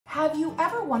Have you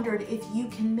ever wondered if you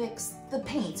can mix the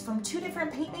paints from two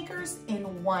different paint makers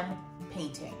in one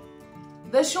painting?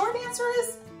 The short answer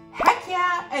is heck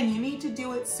yeah, and you need to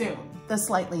do it soon. The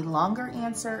slightly longer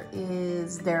answer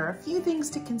is there are a few things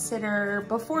to consider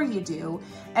before you do.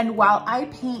 And while I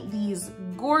paint these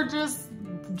gorgeous,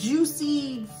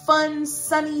 juicy, fun,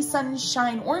 sunny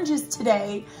sunshine oranges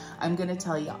today, I'm gonna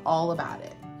tell you all about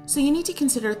it. So you need to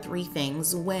consider three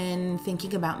things when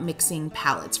thinking about mixing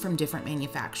palettes from different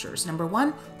manufacturers. Number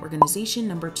one, organization.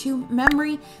 Number two,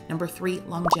 memory. Number three,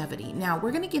 longevity. Now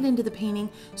we're gonna get into the painting,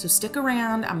 so stick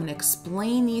around. I'm gonna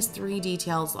explain these three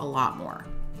details a lot more.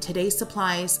 Today's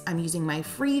supplies, I'm using my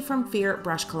Free from Fear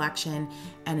brush collection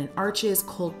and an Arches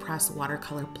cold press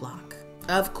watercolor block.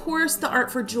 Of course, the Art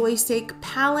for Joy's Sake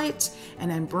palette,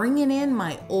 and I'm bringing in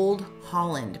my Old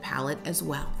Holland palette as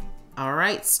well. All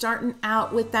right, starting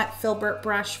out with that filbert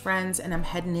brush, friends, and I'm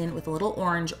heading in with a little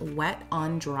orange, wet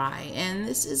on dry. And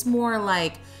this is more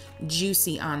like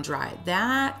juicy on dry.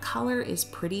 That color is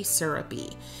pretty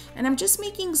syrupy. And I'm just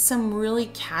making some really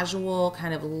casual,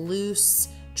 kind of loose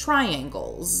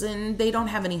triangles, and they don't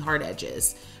have any hard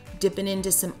edges. Dipping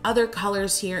into some other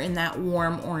colors here in that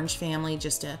warm orange family,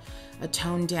 just a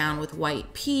tone down with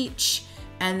white peach,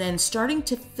 and then starting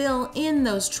to fill in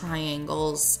those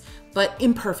triangles, but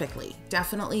imperfectly,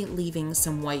 definitely leaving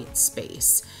some white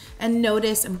space. And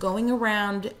notice I'm going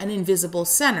around an invisible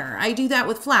center. I do that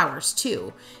with flowers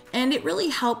too. And it really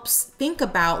helps think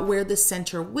about where the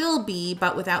center will be,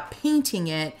 but without painting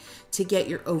it, to get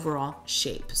your overall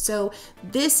shape. So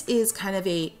this is kind of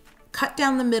a cut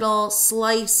down the middle,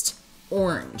 sliced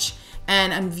orange,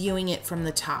 and I'm viewing it from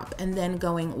the top and then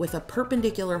going with a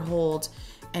perpendicular hold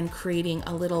and creating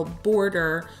a little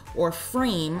border or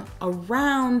frame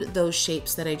around those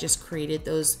shapes that I just created,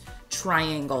 those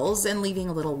triangles, and leaving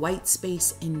a little white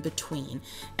space in between.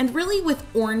 And really with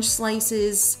orange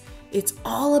slices, it's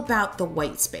all about the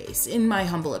white space, in my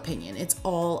humble opinion. It's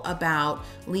all about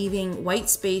leaving white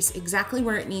space exactly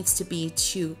where it needs to be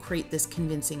to create this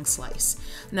convincing slice.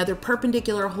 Another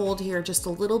perpendicular hold here, just a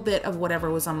little bit of whatever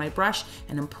was on my brush,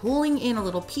 and I'm pulling in a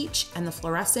little peach and the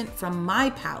fluorescent from my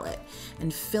palette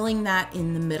and filling that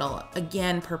in the middle.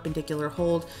 Again, perpendicular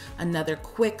hold, another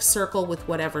quick circle with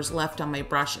whatever's left on my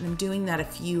brush, and I'm doing that a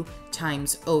few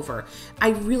times over. I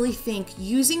really think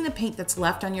using the paint that's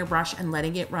left on your brush and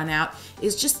letting it run out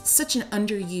is just such an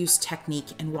underused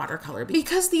technique in watercolor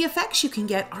because the effects you can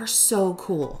get are so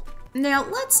cool. Now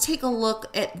let's take a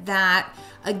look at that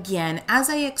again as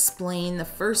I explain the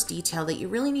first detail that you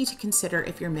really need to consider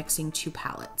if you're mixing two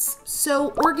palettes.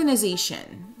 So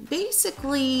organization.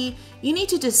 Basically, you need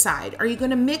to decide, are you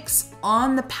going to mix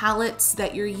on the palettes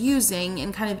that you're using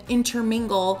and kind of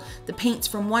intermingle the paints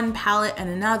from one palette and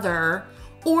another,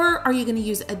 or are you going to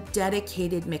use a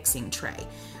dedicated mixing tray?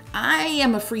 I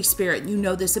am a free spirit, you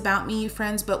know this about me,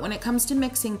 friends, but when it comes to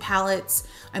mixing palettes,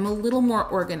 I'm a little more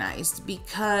organized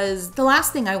because the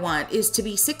last thing I want is to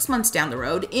be 6 months down the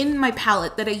road in my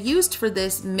palette that I used for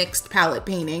this mixed palette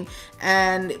painting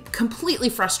and completely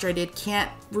frustrated,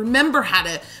 can't remember how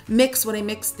to mix what I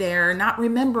mixed there, not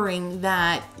remembering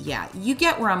that, yeah, you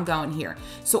get where I'm going here.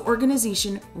 So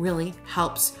organization really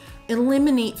helps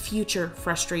eliminate future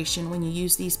frustration when you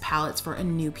use these palettes for a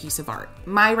new piece of art.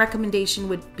 My recommendation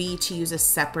would be to use a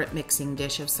separate mixing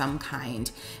dish of some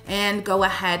kind and go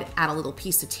ahead, add a little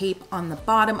piece of tape on the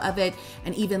bottom of it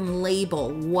and even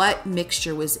label what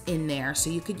mixture was in there so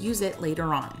you could use it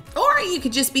later on. Or you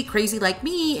could just be crazy like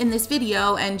me in this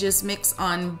video and just mix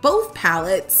on both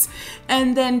palettes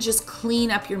and then just clean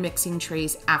up your mixing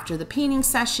trays after the painting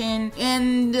session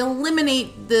and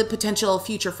eliminate the potential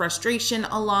future frustration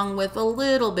along with a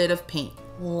little bit of paint.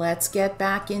 Let's get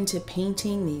back into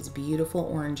painting these beautiful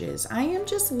oranges. I am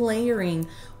just layering,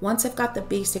 once I've got the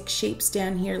basic shapes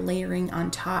down here, layering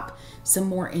on top some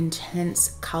more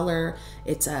intense color.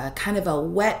 It's a kind of a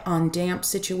wet on damp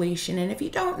situation. And if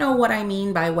you don't know what I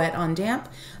mean by wet on damp,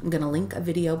 I'm gonna link a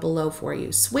video below for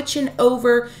you. Switching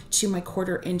over to my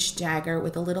 1/4 inch dagger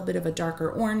with a little bit of a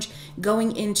darker orange,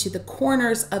 going into the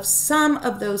corners of some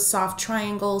of those soft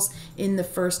triangles in the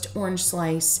first orange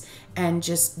slice and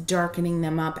just darkening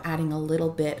them up, adding a little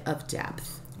bit of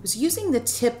depth. I was using the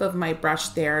tip of my brush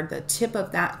there, the tip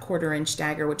of that 1/4 inch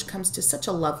dagger, which comes to such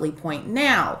a lovely point.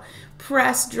 Now,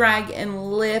 press, drag,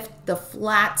 and lift the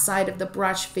flat side of the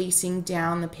brush facing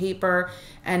down the paper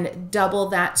and double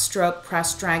that stroke,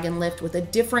 press, drag, and lift with a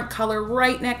different color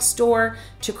right next door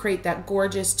to create that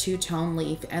gorgeous two-tone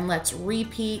leaf. And let's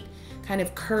repeat, kind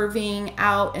of curving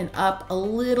out and up a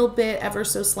little bit, ever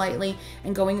so slightly,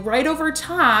 and going right over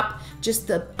top, just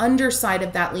the underside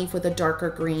of that leaf with a darker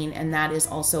green, and that is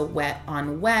also wet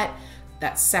on wet,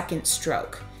 that second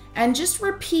stroke. and just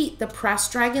repeat the press,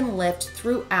 drag, and lift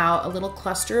throughout. A little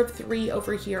cluster of 3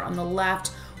 over here on the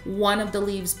left, one of the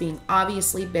leaves being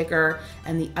obviously bigger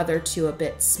and the other 2 a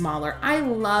bit smaller. I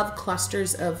love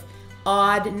clusters of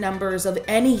odd numbers of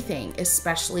anything,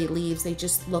 especially leaves. They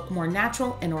just look more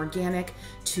natural and organic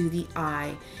to the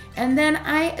eye. And then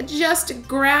I just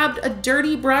grabbed a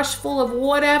dirty brush full of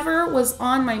whatever was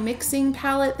on my mixing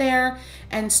palette there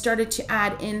and started to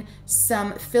add in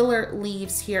some filler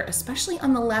leaves here, especially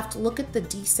on the left. Look at the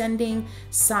descending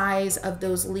size of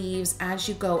those leaves as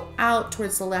you go out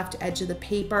towards the left edge of the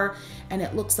paper, and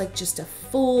it looks like just a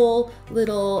full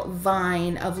little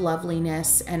vine of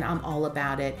loveliness, and I'm all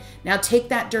about it. Now take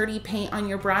that dirty paint on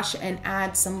your brush and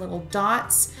add some little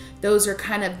dots. Those are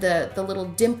kind of the little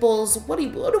dimples. What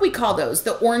do we call those?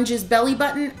 The orange's belly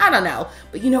button? I don't know,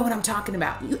 but you know what I'm talking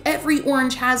about. Every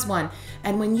orange has one.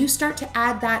 And when you start to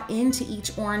add that into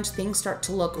each orange, things start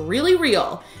to look really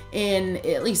real,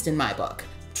 at least in my book.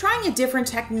 Trying a different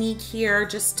technique here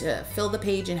just to fill the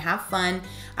page and have fun.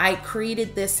 I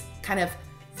created this kind of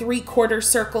 3/4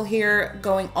 circle here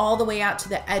going all the way out to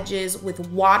the edges with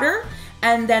water,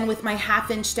 and then with my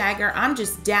 1/2-inch dagger I'm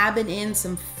just dabbing in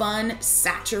some fun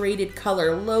saturated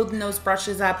color, loading those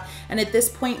brushes up. And at this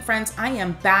point, friends, I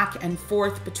am back and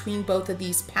forth between both of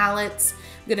these palettes.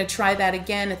 I'm gonna try that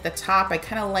again at the top. I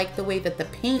kind of like the way that the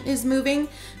paint is moving.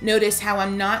 Notice how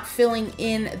I'm not filling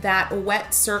in that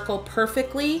wet circle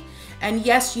perfectly. And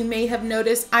yes, you may have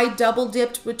noticed I double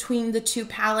dipped between the 2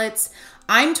 palettes.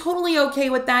 I'm totally okay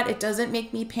with that. It doesn't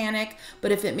make me panic,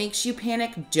 but if it makes you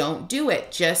panic, don't do it.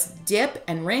 Just dip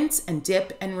and rinse and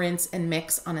dip and rinse and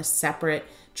mix on a separate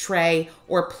tray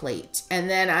or plate. And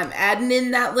then I'm adding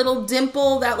in that little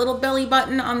dimple, that little belly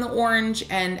button on the orange,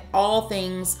 and all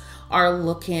things are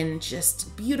looking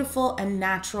just beautiful and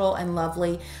natural and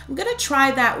lovely. I'm gonna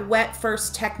try that wet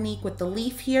first technique with the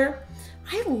leaf here.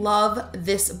 I love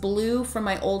this blue from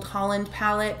my Old Holland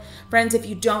palette. Friends, if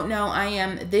you don't know, I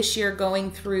am this year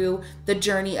going through the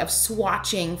journey of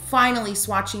swatching, finally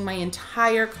swatching my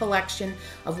entire collection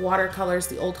of watercolors.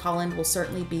 The Old Holland will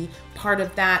certainly be part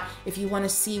of that. If you want to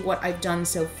see what I've done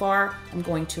so far, I'm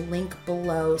going to link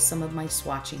below some of my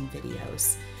swatching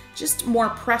videos. Just more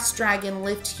press, drag, and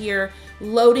lift here,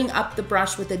 loading up the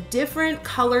brush with a different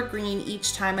color green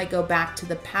each time I go back to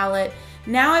the palette.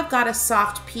 Now I've got a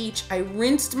soft peach. I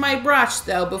rinsed my brush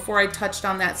though before I touched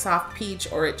on that soft peach,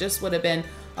 or it just would have been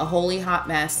a holy hot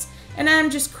mess. And I'm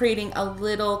just creating a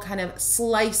little kind of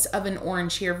slice of an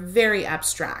orange here, very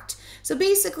abstract. So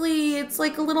basically it's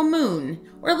like a little moon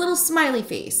or a little smiley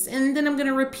face. And then I'm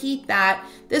gonna repeat that.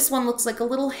 This one looks like a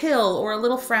little hill or a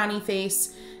little frowny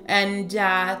face. And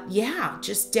yeah,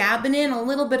 just dabbing in a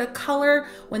little bit of color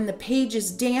when the page is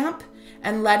damp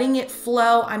and letting it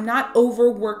flow. I'm not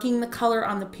overworking the color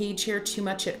on the page here too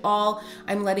much at all.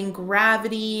 I'm letting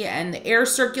gravity and the air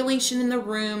circulation in the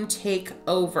room take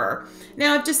over.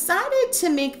 Now I've decided to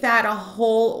make that a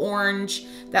whole orange,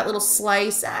 that little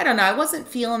slice. I don't know, I wasn't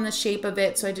feeling the shape of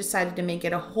it, so I decided to make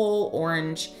it a whole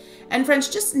orange. And friends,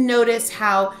 just notice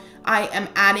how I am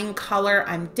adding color.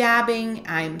 I'm dabbing,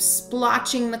 I'm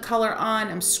splotching the color on,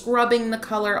 I'm scrubbing the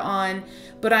color on,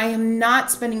 but I am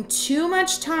not spending too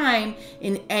much time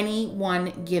in any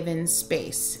one given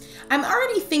space. I'm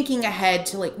already thinking ahead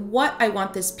to like what I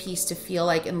want this piece to feel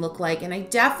like and look like, and I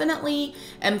definitely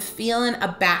am feeling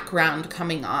a background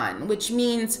coming on, which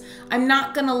means I'm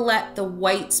not gonna let the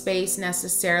white space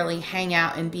necessarily hang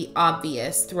out and be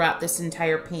obvious throughout this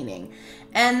entire painting.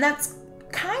 And that's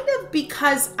kind of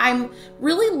because I'm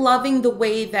really loving the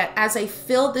way that as I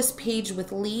fill this page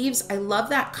with leaves, I love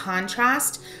that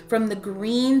contrast from the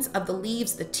greens of the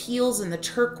leaves, the teals and the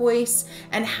turquoise,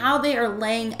 and how they are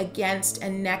laying against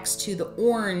and next to the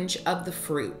orange of the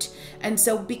fruit. And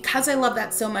so because I love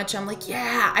that so much, I'm like,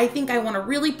 yeah, I think I want to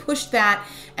really push that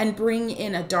and bring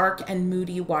in a dark and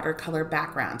moody watercolor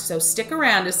background. So stick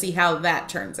around to see how that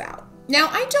turns out. Now,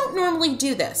 I don't normally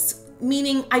do this,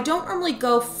 meaning I don't normally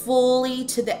go fully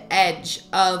to the edge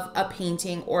of a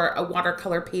painting or a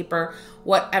watercolor paper,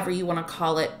 whatever you want to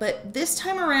call it. But this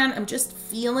time around, I'm just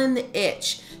feeling the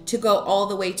itch to go all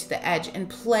the way to the edge and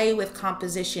play with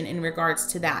composition in regards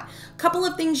to that. A couple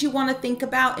of things you want to think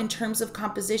about in terms of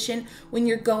composition when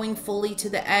you're going fully to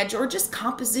the edge, or just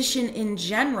composition in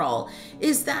general,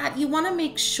 is that you want to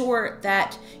make sure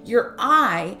that your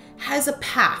eye has a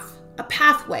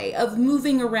pathway of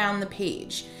moving around the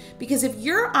page. because if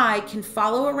your eye can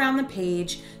follow around the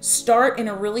page, start in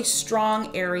a really strong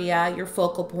area, your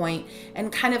focal point,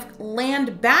 and kind of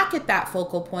land back at that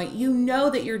focal point, you know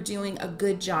that you're doing a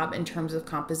good job in terms of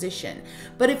composition.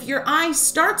 But if your eye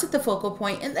starts at the focal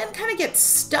point and then kind of gets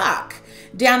stuck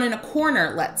down in a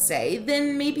corner, let's say,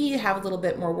 then maybe you have a little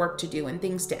bit more work to do and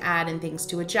things to add and things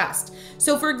to adjust.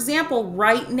 So for example,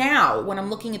 right now, when I'm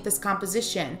looking at this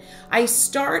composition, I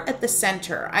start at the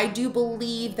center. I do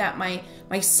believe that my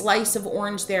slice of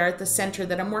orange there at the center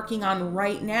that I'm working on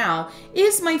right now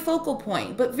is my focal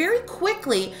point. But very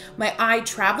quickly, my eye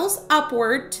travels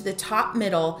upward to the top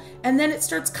middle, and then it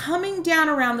starts coming down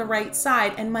around the right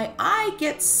side, and my eye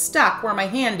gets stuck where my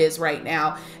hand is right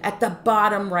now at the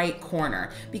bottom right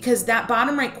corner, because that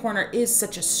bottom right corner is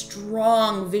such a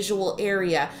strong visual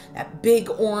area, that big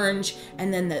orange,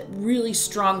 and then the really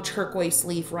strong turquoise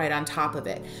leaf right on top of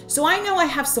it. So I know I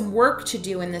have some work to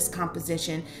do in this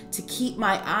composition to keep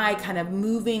my eye kind of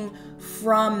moving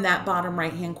from that bottom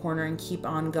right hand corner and keep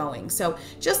on going. So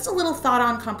just a little thought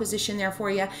on composition there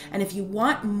for you. And if you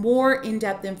want more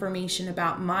in-depth information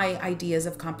about my ideas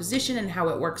of composition and how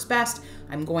it works best,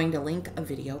 I'm going to link a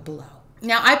video below.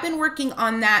 Now I've been working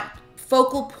on that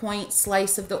focal point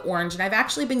slice of the orange, and I've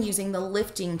actually been using the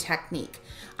lifting technique.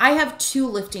 I have two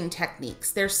lifting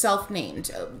techniques. They're self-named.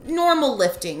 Normal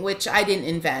lifting, which I didn't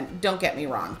invent, don't get me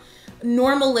wrong.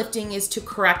 Normal lifting is to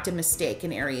correct a mistake.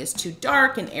 An area is too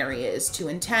dark, an area is too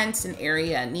intense, an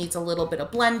area needs a little bit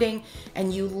of blending,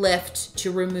 and you lift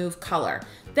to remove color.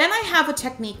 Then I have a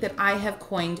technique that I have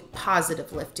coined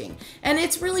positive lifting. And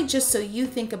it's really just so you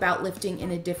think about lifting in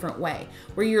a different way,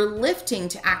 where you're lifting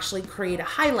to actually create a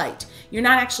highlight. You're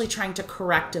not actually trying to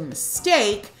correct a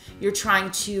mistake. You're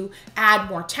trying to add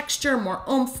more texture, more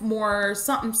oomph, more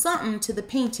something to the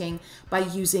painting by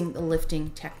using the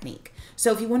lifting technique.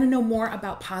 So if you want to know more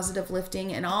about positive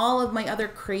lifting and all of my other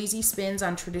crazy spins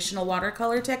on traditional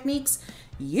watercolor techniques,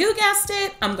 you guessed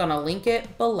it, I'm gonna link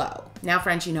it below. Now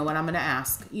friends, you know what I'm gonna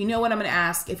ask. You know what I'm gonna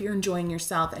ask if you're enjoying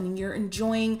yourself and you're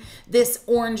enjoying this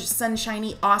orange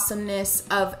sunshiny awesomeness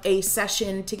of a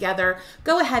session together,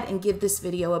 go ahead and give this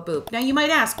video a boop. Now you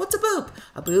might ask, what's a boop?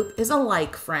 A boop is a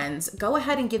like, friends. Go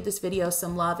ahead and give this video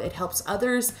some love. It helps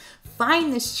others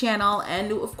find this channel,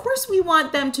 and of course we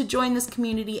want them to join this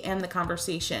community and the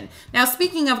conversation. Now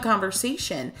speaking of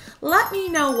conversation, let me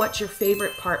know what your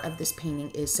favorite part of this painting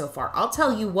is so far. I'll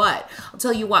tell you what,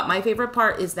 my favorite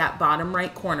part is that bottom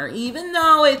right corner. Even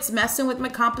though it's messing with my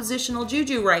compositional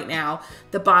juju right now,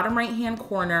 the bottom right hand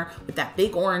corner with that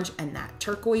big orange and that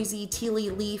turquoisey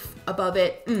tealy leaf above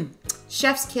it,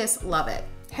 chef's kiss, love it.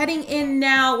 Heading in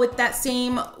now with that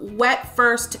same wet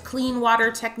first clean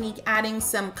water technique, adding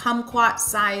some kumquat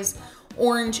size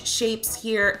orange shapes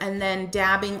here, and then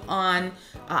dabbing on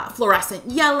fluorescent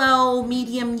yellow,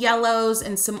 medium yellows,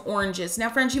 and some oranges. Now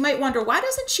friends, you might wonder, why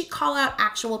doesn't she call out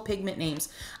actual pigment names?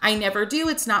 I never do,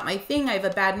 it's not my thing, I have a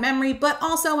bad memory, but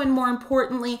also, and more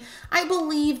importantly, I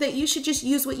believe that you should just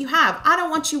use what you have. I don't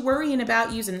want you worrying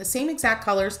about using the same exact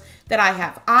colors that I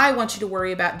have. I want you to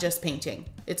worry about just painting.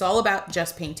 It's all about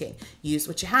just painting. Use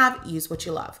what you have, use what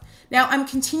you love. Now I'm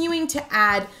continuing to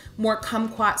add more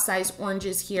kumquat size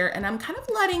oranges here, and I'm kind of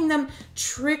letting them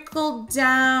trickle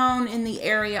down in the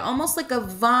area, almost like a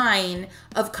vine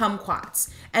of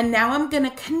kumquats. And now I'm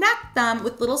gonna connect them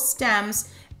with little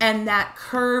stems and that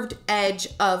curved edge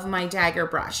of my dagger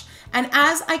brush. And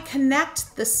as I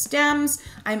connect the stems,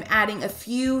 I'm adding a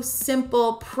few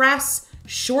simple press,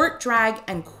 short drag,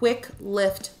 and quick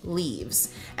lift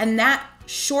leaves. And that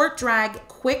short drag,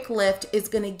 quick lift is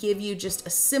gonna give you just a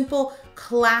simple,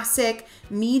 classic,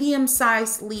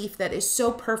 medium-sized leaf that is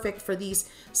so perfect for these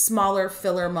smaller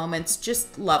filler moments.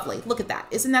 Just lovely. Look at that.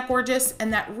 Isn't that gorgeous?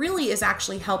 And that really is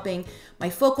actually helping my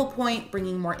focal point,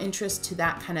 bringing more interest to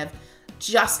that kind of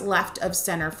just left of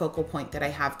center focal point that I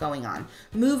have going on.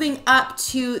 Moving up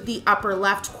to the upper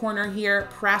left corner here,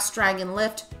 press, drag, and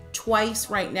lift twice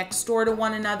right next door to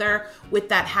one another with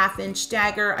that 1/2"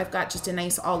 dagger. I've got just a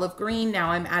nice olive green.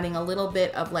 Now I'm adding a little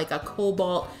bit of like a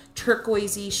cobalt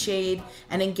turquoisey shade,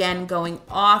 and again going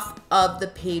off of the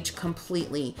page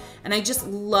completely. And I just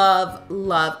love,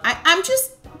 I'm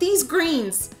just, these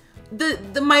greens,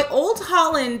 my Old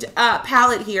Holland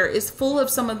palette here is full of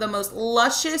some of the most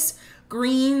luscious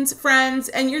greens, friends,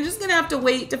 and you're just gonna have to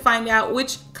wait to find out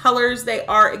which colors they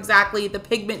are exactly, the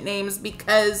pigment names,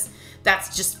 because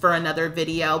that's just for another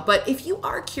video. But if you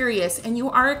are curious and you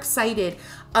are excited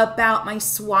about my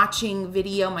swatching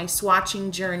video, my swatching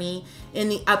journey in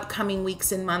the upcoming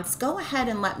weeks and months, go ahead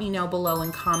and let me know below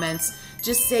in comments.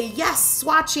 Just say yes,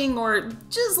 swatching, or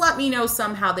just let me know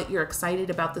somehow that you're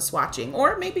excited about the swatching,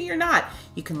 or maybe you're not.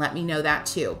 You can let me know that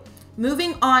too.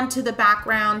 moving on to the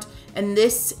background, and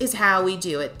this is how we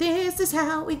do it. This is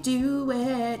how we do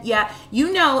it. Yeah,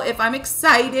 you know, if I'm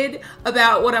excited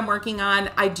about what I'm working on,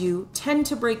 I do tend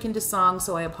to break into song,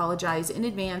 so I apologize in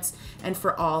advance and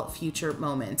for all future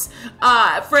moments.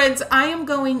 Friends, I am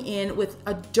going in with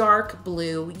a dark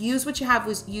blue. Use what you have,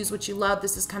 use what you love.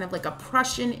 This is kind of like a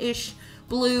Prussian-ish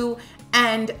blue,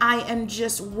 and I am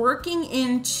just working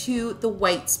into the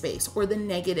white space or the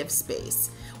negative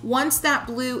space. Once that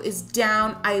blue is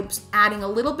down, I'm adding a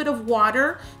little bit of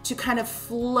water to kind of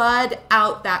flood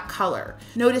out that color.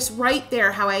 Notice right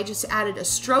there how I just added a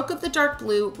stroke of the dark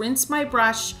blue, rinsed my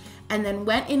brush, and then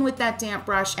went in with that damp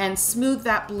brush and smoothed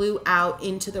that blue out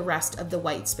into the rest of the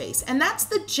white space. And that's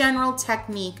the general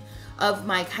technique of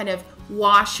my kind of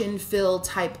wash and fill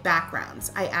type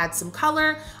backgrounds. I add some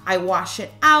color, I wash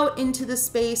it out into the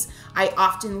space. I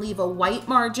often leave a white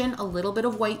margin, a little bit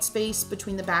of white space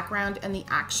between the background and the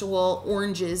actual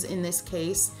oranges in this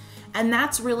case. And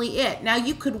that's really it. Now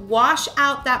you could wash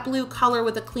out that blue color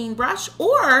with a clean brush,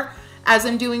 or as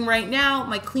I'm doing right now,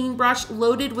 my clean brush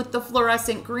loaded with the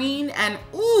fluorescent green, and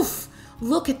oof,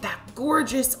 look at that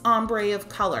gorgeous ombre of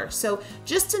color. So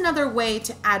just another way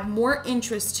to add more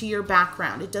interest to your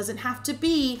background. It doesn't have to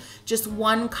be just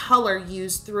one color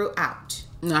used throughout.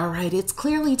 All right, it's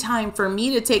clearly time for me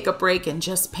to take a break and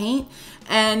just paint,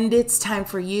 and it's time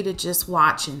for you to just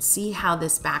watch and see how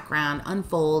this background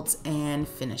unfolds and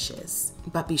finishes.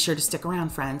 But be sure to stick around,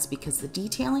 friends, because the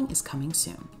detailing is coming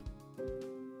soon.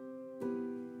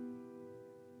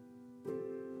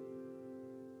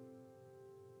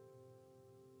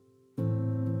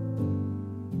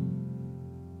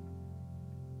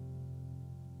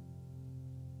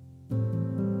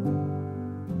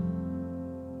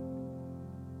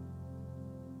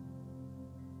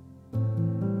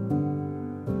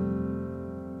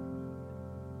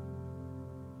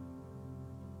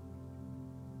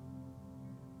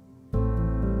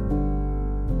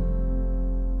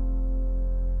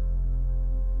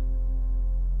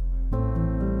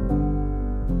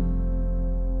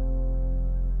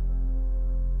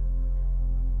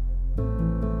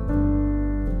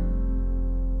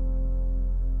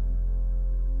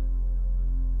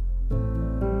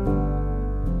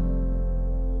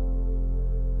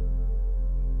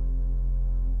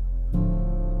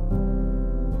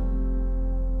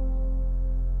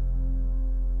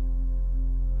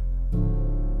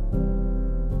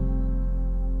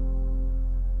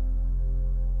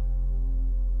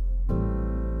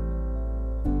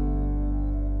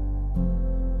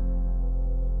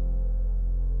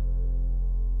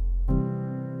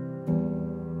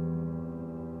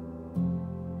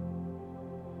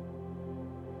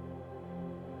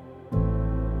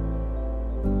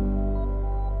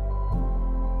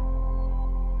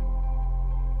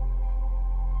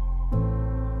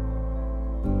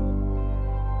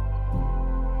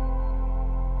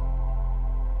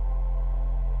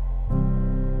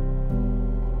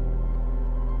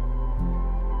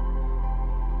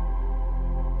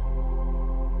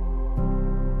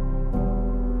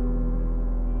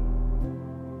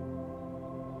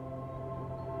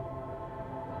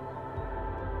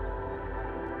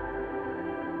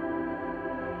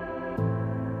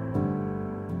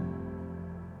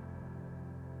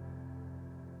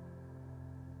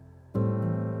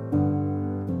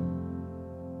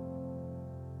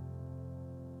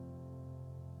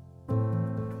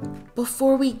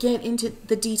 Before we get into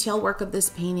the detail work of this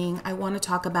painting, I want to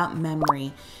talk about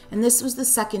memory. And this was the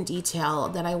second detail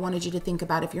that I wanted you to think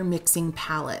about if you're mixing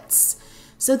palettes.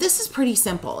 So this is pretty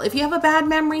simple. If you have a bad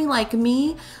memory like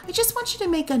me, I just want you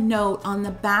to make a note on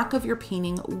the back of your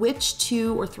painting which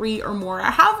 2 or 3 or more, or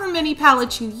however many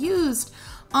palettes you used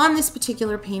on this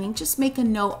particular painting. Just make a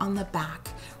note on the back,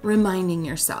 reminding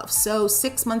yourself. So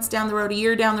 6 months down the road, a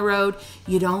year down the road,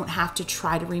 you don't have to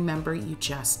try to remember, you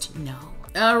just know.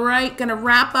 All right, gonna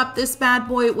wrap up this bad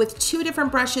boy with 2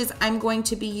 different brushes. I'm going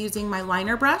to be using my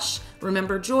liner brush,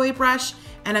 Remember Joy brush,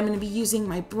 and I'm gonna be using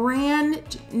my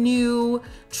brand new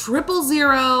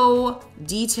 000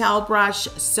 detail brush.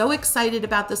 So excited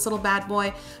about this little bad boy.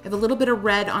 I have a little bit of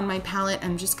red on my palette.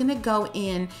 I'm just gonna go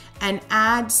in and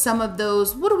add some of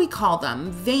those, what do we call them?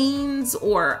 Veins,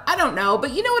 or I don't know,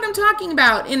 but you know what I'm talking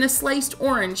about in a sliced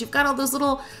orange. You've got all those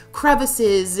little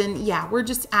crevices, and yeah, we're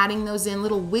just adding those in,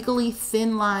 little wiggly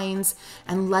thin lines,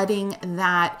 and letting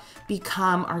that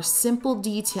become our simple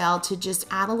detail to just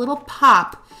add a little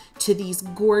pop to these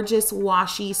gorgeous,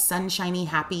 washy, sunshiny,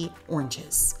 happy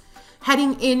oranges.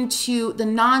 heading into the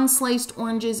non-sliced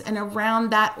oranges and around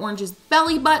that orange's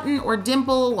belly button or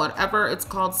dimple, whatever it's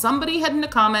called. Somebody head in the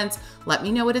comments, let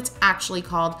me know what it's actually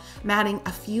called. I'm adding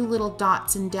a few little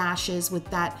dots and dashes with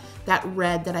that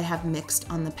red that I have mixed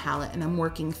on the palette, and I'm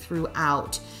working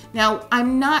throughout. Now,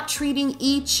 I'm not treating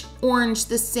each orange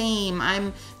the same.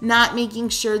 I'm not making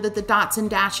sure that the dots and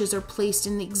dashes are placed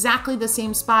in exactly the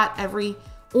same spot every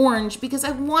orange, because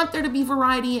I want there to be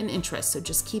variety and interest. So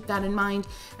just keep that in mind.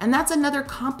 And that's another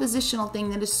compositional thing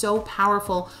that is so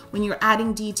powerful when you're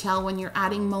adding detail, when you're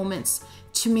adding moments,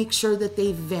 to make sure that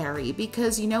they vary,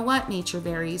 because you know what? Nature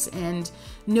varies and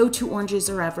no two oranges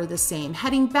are ever the same.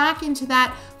 Heading back into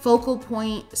that focal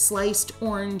point sliced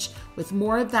orange with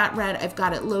more of that red, I've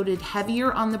got it loaded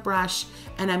heavier on the brush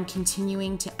and I'm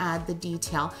continuing to add the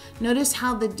detail. Notice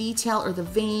how the detail, or the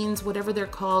veins, whatever they're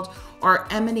called, are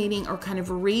emanating or kind of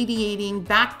radiating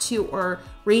back to, or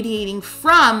radiating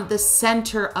from the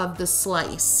center of the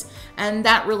slice. And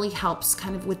that really helps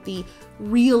kind of with the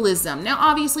realism. Now,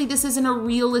 obviously this isn't a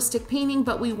realistic painting,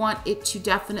 but we want it to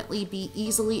definitely be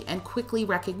easily and quickly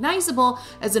recognizable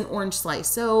as an orange slice.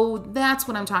 So that's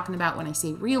what I'm talking about when I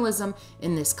say realism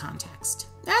in this context.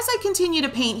 As I continue to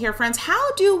paint here, friends,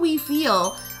 how do we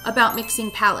feel about mixing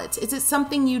palettes? Is it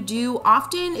something you do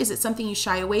often? Is it something you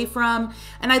shy away from?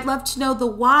 And I'd love to know the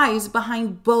whys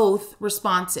behind both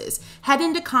responses. Head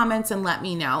into comments and let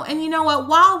me know. And you know what,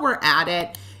 while we're at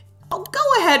it,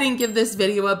 go ahead and give this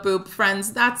video a boop,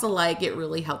 friends. That's a like, it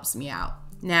really helps me out.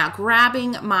 Now,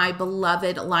 grabbing my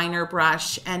beloved liner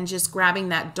brush and just grabbing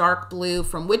that dark blue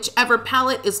from whichever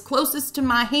palette is closest to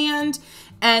my hand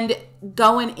and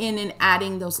going in and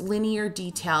adding those linear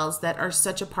details that are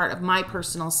such a part of my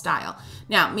personal style.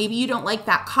 Now, maybe you don't like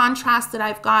that contrast that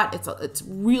I've got. It's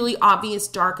really obvious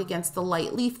dark against the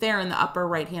light leaf there in the upper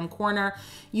right-hand corner.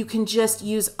 You can just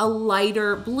use a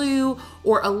lighter blue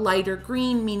or a lighter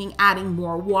green, meaning adding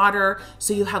more water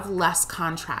so you have less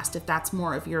contrast if that's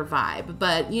more of your vibe.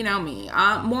 But you know me,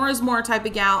 more is more type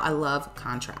of gal. I love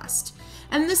contrast.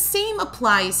 And the same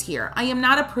applies here. I am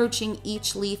not approaching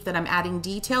each leaf that I'm adding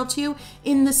detail to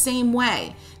in the same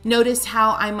way. Notice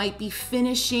how I might be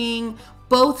finishing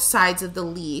both sides of the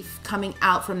leaf coming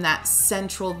out from that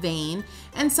central vein.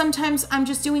 And sometimes I'm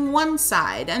just doing one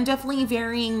side. I'm definitely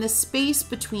varying the space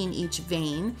between each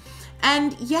vein.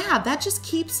 And yeah, that just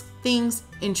keeps things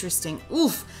interesting.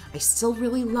 Oof, I still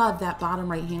really love that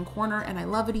bottom right-hand corner, and I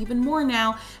love it even more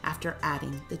now after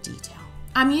adding the detail.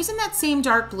 I'm using that same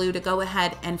dark blue to go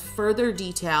ahead and further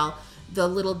detail the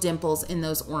little dimples in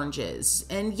those oranges.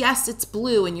 And yes, it's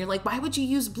blue, and you're like, why would you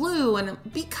use blue? And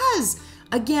because,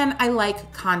 again, I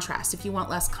like contrast. If you want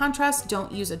less contrast,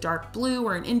 don't use a dark blue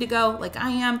or an indigo like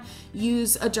I am.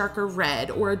 Use a darker red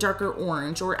or a darker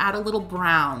orange, or add a little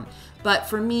brown. But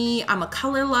for me, I'm a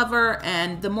color lover,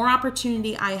 and the more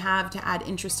opportunity I have to add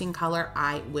interesting color,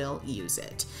 I will use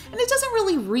it. And it doesn't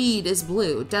really read as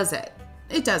blue, does it?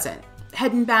 It doesn't.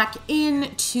 Heading back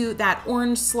into that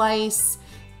orange slice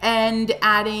and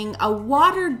adding a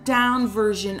watered down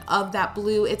version of that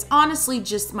blue. It's honestly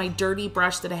just my dirty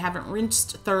brush that I haven't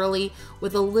rinsed thoroughly,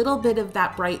 with a little bit of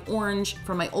that bright orange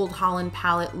from my Old Holland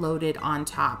palette loaded on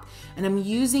top. And I'm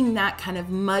using that kind of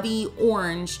muddy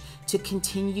orange to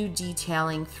continue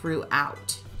detailing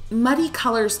throughout. Muddy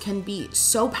colors can be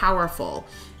so powerful.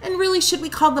 And really, should we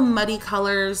call them muddy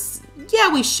colors?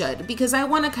 Yeah, we should, because I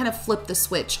want to kind of flip the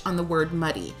switch on the word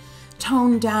muddy.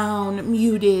 Toned down,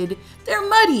 muted, they're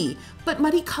muddy, but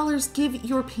muddy colors give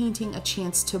your painting a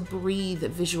chance to breathe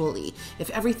visually. If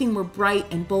everything were bright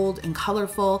and bold and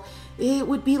colorful, it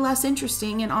would be less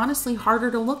interesting and honestly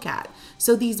harder to look at.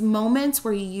 So these moments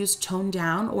where you use toned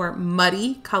down or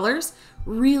muddy colors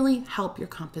really help your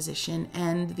composition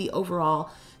and the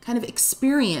overall kind of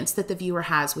experience that the viewer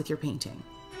has with your painting.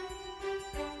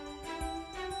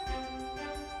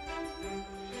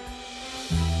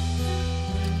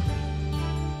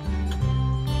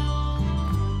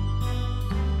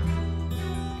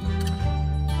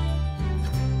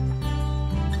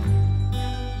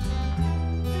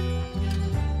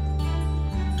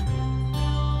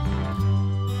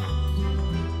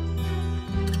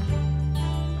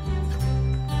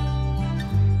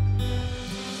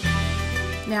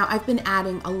 Now, I've been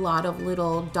adding a lot of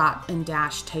little dot and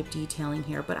dash type detailing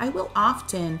here, but I will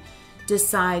often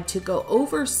decide to go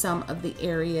over some of the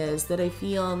areas that I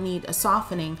feel need a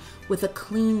softening with a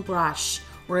clean brush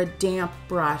or a damp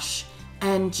brush,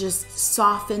 and just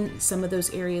soften some of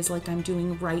those areas like I'm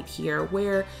doing right here,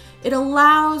 where it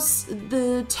allows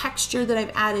the texture that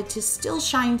I've added to still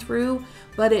shine through,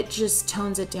 but it just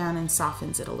tones it down and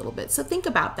softens it a little bit. So think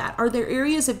about that. Are there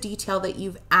areas of detail that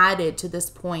you've added to this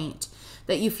point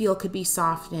that you feel could be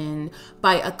softened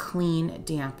by a clean,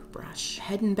 damp brush.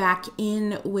 Heading back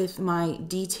in with my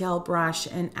detail brush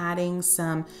and adding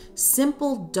some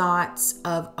simple dots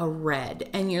of a red.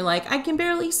 And you're like, I can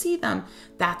barely see them.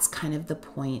 That's kind of the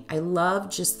point. I love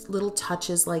just little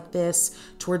touches like this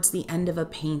towards the end of a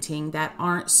painting that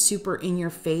aren't super in your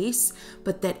face,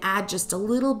 but that add just a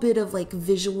little bit of like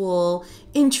visual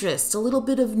interest, a little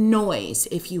bit of noise,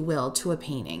 if you will, to a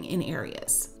painting in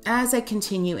areas. As I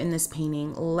continue in this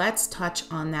painting, let's touch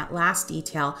on that last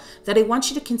detail that I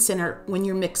want you to consider when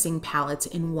you're mixing palettes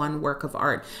in one work of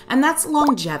art, and that's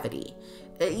longevity.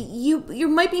 You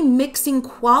might be mixing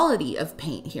quality of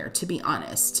paint here, to be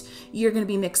honest. You're going to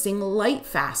be mixing light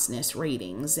fastness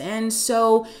ratings. And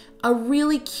so a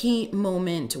really key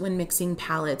moment when mixing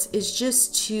palettes is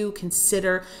just to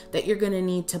consider that you're going to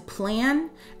need to plan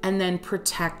and then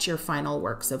protect your final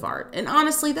works of art. And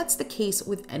honestly, that's the case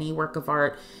with any work of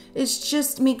art. Is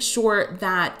just make sure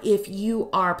that if you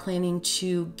are planning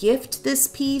to gift this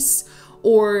piece,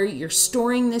 or you're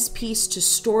storing this piece to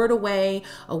store it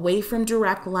away from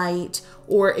direct light,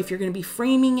 or if you're going to be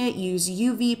framing it, use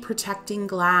UV protecting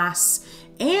glass.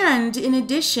 And in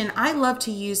addition, I love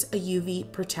to use a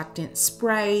UV protectant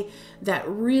spray that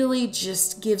really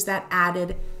just gives that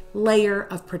added layer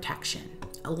of protection.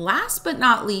 Last but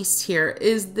not least here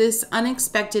is this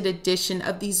unexpected addition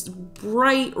of these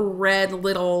bright red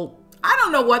little, I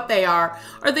don't know what they are.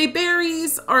 Are they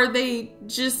berries? Are they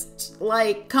just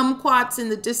like kumquats in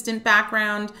the distant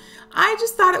background? I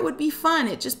just thought it would be fun.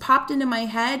 It just popped into my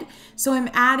head. So I'm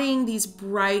adding these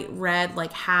bright red,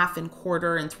 like 1/2 and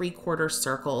 1/4 and 3/4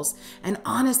 circles. And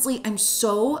honestly, I'm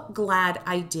so glad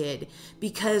I did,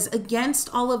 because against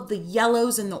all of the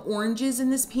yellows and the oranges in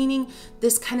this painting,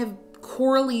 this kind of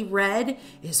corally red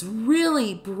is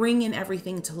really bringing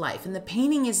everything to life. And the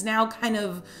painting is now kind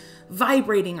of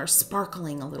vibrating or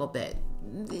sparkling a little bit.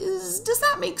 Does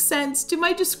that make sense? Do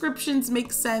my descriptions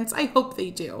make sense? I hope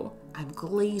they do. I'm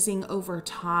glazing over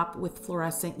top with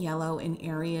fluorescent yellow in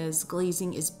areas.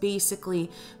 Glazing is basically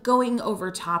going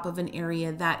over top of an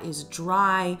area that is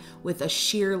dry with a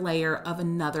sheer layer of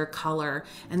another color,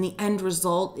 and the end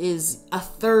result is a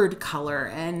third color.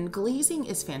 And glazing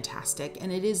is fantastic,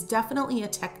 and it is definitely a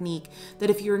technique that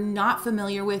if you're not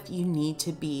familiar with, you need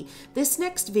to be. This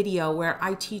next video where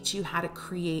I teach you how to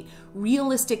create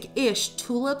realistic-ish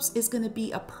tulips is going to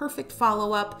be a perfect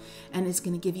follow-up and is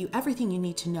going to give you everything you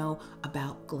need to know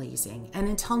about glazing. And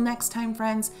until next time,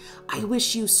 friends, I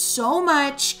wish you so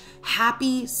much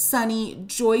happy, sunny,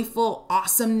 joyful,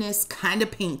 awesomeness kind of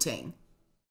painting.